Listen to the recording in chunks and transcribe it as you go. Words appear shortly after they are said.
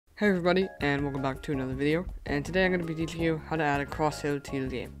Hey everybody, and welcome back to another video, and today I'm going to be teaching you how to add a crosshair to the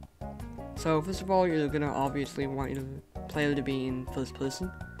game. So first of all, you're going to obviously want your player to be in first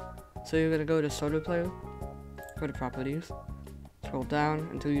person. So you're going to go to Starter Player, go to Properties, scroll down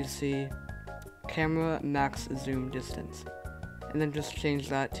until you see Camera Max Zoom Distance, and then just change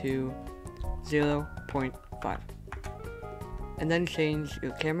that to 0.5. And then change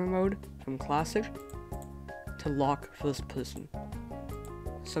your camera mode from Classic to Lock First Person.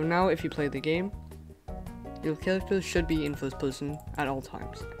 So now if you play the game, your character should be in first person at all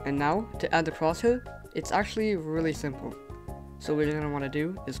times. And now, to add the crosshair, it's actually really simple. So what you're going to want to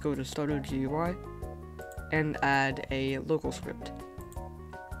do is go to Starter GUI and add a local script.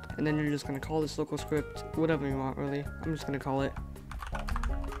 And then you're just going to call this local script whatever you want really. I'm just going to call it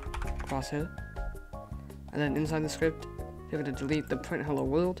crosshair. And then inside the script, you're going to delete the print hello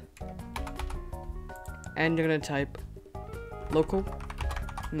world. And you're going to type local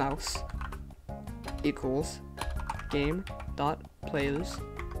mouse equals game dot players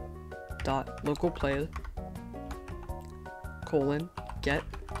dot local player colon get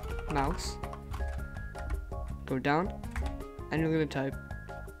mouse. Go down and you're going to type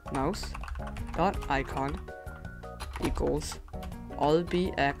mouse dot icon equals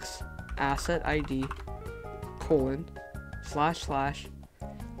rbx asset id colon slash slash,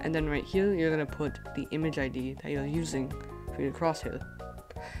 and then right here you're going to put the image id that you're using for your crosshair.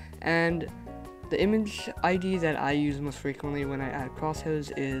 And the image ID that I use most frequently when I add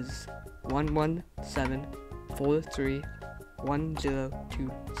crosshairs is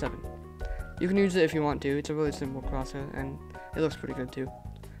 117431027. You can use it if you want to. It's a really simple crosshair and it looks pretty good too.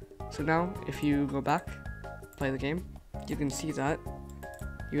 So now if you go back, play the game, you can see that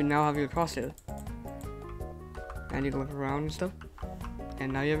you now have your crosshair. And you can look around and stuff,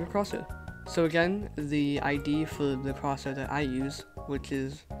 and now you have your crosshair. So again, the ID for the crosshair that I use, which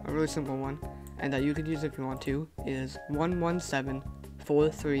is a really simple one, and that you could use if you want to, is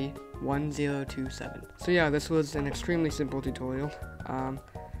 117431027. So yeah, this was an extremely simple tutorial.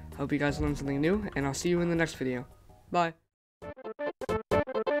 Hope you guys learned something new, and I'll see you in the next video. Bye!